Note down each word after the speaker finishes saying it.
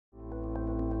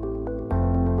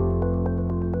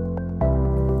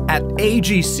At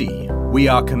AGC, we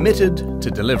are committed to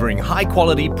delivering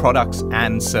high-quality products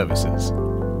and services.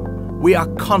 We are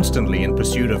constantly in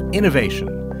pursuit of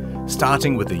innovation,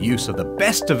 starting with the use of the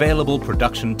best available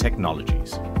production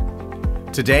technologies.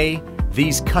 Today,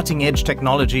 these cutting-edge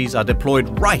technologies are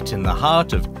deployed right in the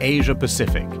heart of Asia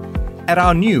Pacific, at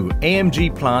our new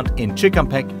AMG plant in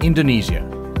Cicampek, Indonesia.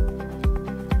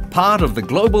 Part of the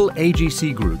global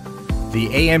AGC group, the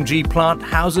AMG plant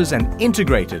houses an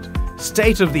integrated,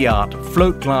 state-of-the-art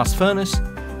float glass furnace,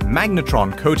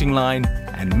 magnetron coating line,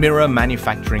 and mirror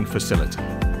manufacturing facility,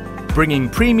 bringing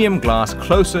premium glass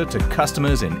closer to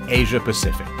customers in Asia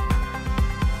Pacific.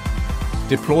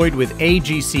 Deployed with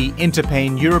AGC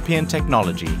Interpane European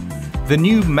technology, the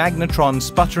new magnetron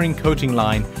sputtering coating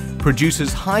line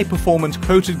produces high-performance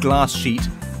coated glass sheet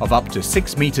of up to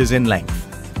 6 meters in length.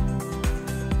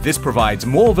 This provides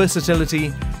more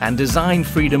versatility and design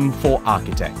freedom for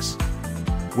architects,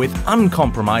 with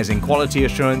uncompromising quality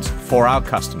assurance for our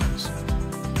customers.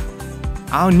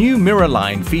 Our new mirror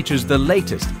line features the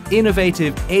latest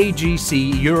innovative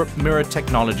AGC Europe mirror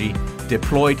technology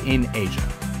deployed in Asia,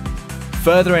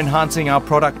 further enhancing our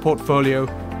product portfolio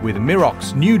with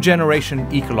Mirrox new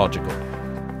generation ecological.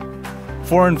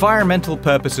 For environmental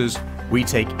purposes, we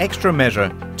take extra measure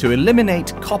to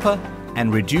eliminate copper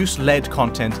and reduce lead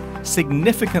content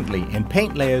significantly in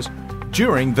paint layers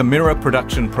during the mirror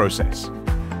production process.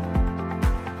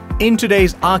 In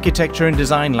today's architecture and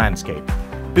design landscape,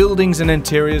 buildings and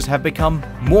interiors have become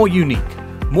more unique,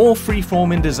 more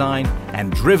freeform in design,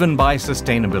 and driven by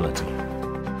sustainability.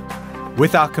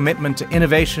 With our commitment to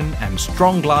innovation and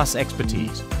strong glass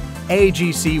expertise,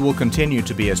 AGC will continue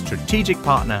to be a strategic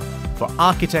partner for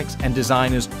architects and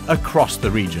designers across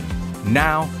the region,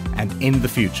 now and in the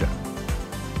future.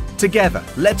 Together,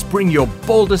 let's bring your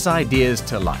boldest ideas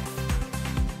to life.